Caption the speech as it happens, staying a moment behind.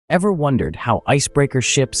Ever wondered how icebreaker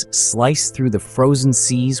ships slice through the frozen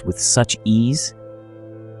seas with such ease?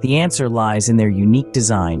 The answer lies in their unique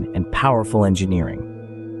design and powerful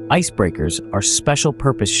engineering. Icebreakers are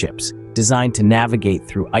special-purpose ships designed to navigate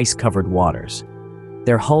through ice-covered waters.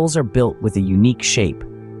 Their hulls are built with a unique shape,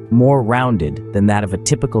 more rounded than that of a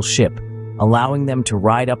typical ship, allowing them to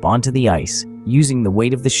ride up onto the ice using the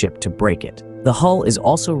weight of the ship to break it. The hull is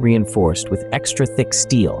also reinforced with extra thick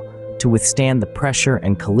steel to withstand the pressure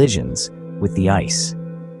and collisions with the ice.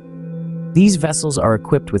 These vessels are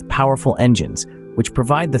equipped with powerful engines, which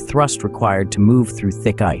provide the thrust required to move through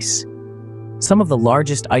thick ice. Some of the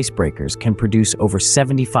largest icebreakers can produce over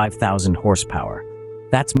 75,000 horsepower.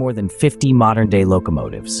 That's more than 50 modern-day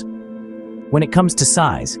locomotives. When it comes to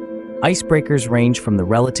size, icebreakers range from the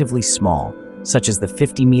relatively small, such as the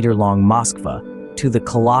 50-meter-long Moskva, to the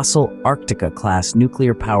colossal Arktika-class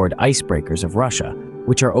nuclear-powered icebreakers of Russia,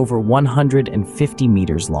 which are over 150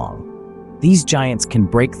 meters long. These giants can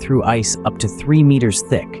break through ice up to 3 meters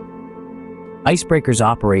thick. Icebreakers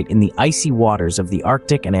operate in the icy waters of the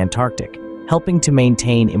Arctic and Antarctic, helping to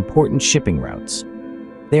maintain important shipping routes.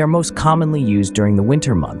 They are most commonly used during the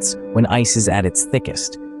winter months when ice is at its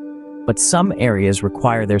thickest, but some areas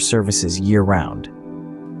require their services year-round.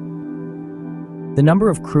 The number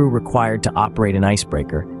of crew required to operate an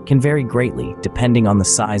icebreaker can vary greatly depending on the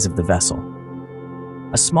size of the vessel.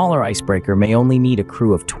 A smaller icebreaker may only need a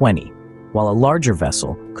crew of 20, while a larger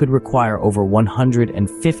vessel could require over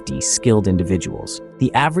 150 skilled individuals.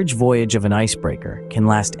 The average voyage of an icebreaker can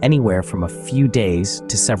last anywhere from a few days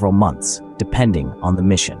to several months, depending on the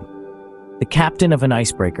mission. The captain of an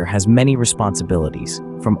icebreaker has many responsibilities,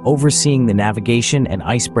 from overseeing the navigation and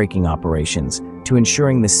icebreaking operations to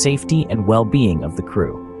ensuring the safety and well-being of the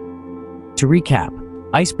crew. To recap,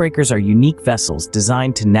 icebreakers are unique vessels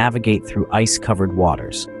designed to navigate through ice-covered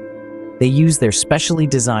waters. They use their specially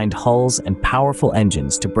designed hulls and powerful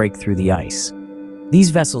engines to break through the ice. These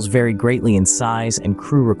vessels vary greatly in size and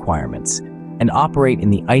crew requirements and operate in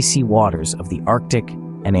the icy waters of the Arctic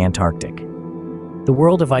and Antarctic. The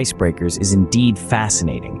world of icebreakers is indeed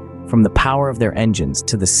fascinating, from the power of their engines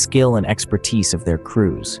to the skill and expertise of their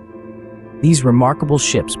crews. These remarkable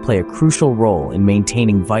ships play a crucial role in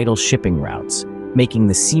maintaining vital shipping routes, making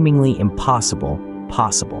the seemingly impossible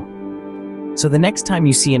possible. So the next time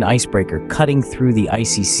you see an icebreaker cutting through the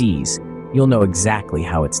icy seas, you'll know exactly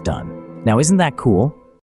how it's done. Now, isn't that cool?